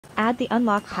Add the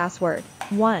unlock password.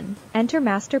 1. Enter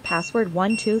master password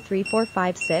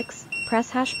 123456.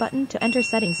 Press hash button to enter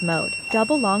settings mode.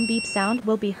 Double long beep sound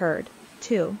will be heard.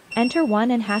 2. Enter 1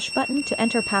 and hash button to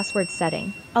enter password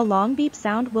setting. A long beep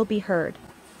sound will be heard.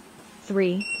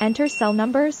 3. Enter cell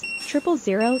numbers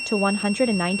 000 to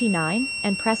 199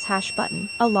 and press hash button.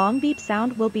 A long beep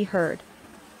sound will be heard.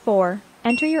 4.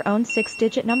 Enter your own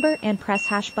 6-digit number and press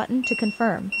hash button to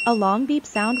confirm. A long beep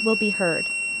sound will be heard.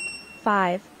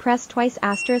 5. Press twice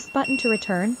asterisk button to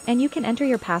return, and you can enter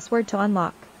your password to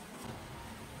unlock.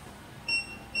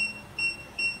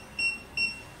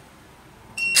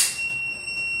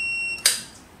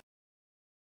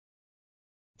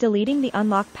 Deleting the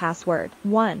unlock password.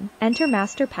 1. Enter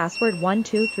master password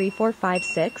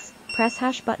 123456. Press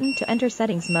hash button to enter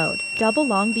settings mode. Double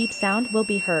long beep sound will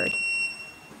be heard.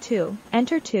 2.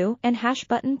 Enter 2 and hash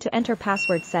button to enter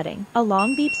password setting. A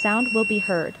long beep sound will be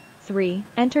heard. 3.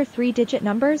 Enter 3-digit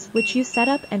numbers which you set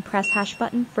up and press hash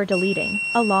button for deleting.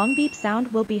 A long beep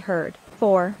sound will be heard.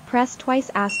 4. Press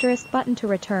twice asterisk button to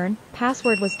return.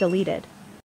 Password was deleted.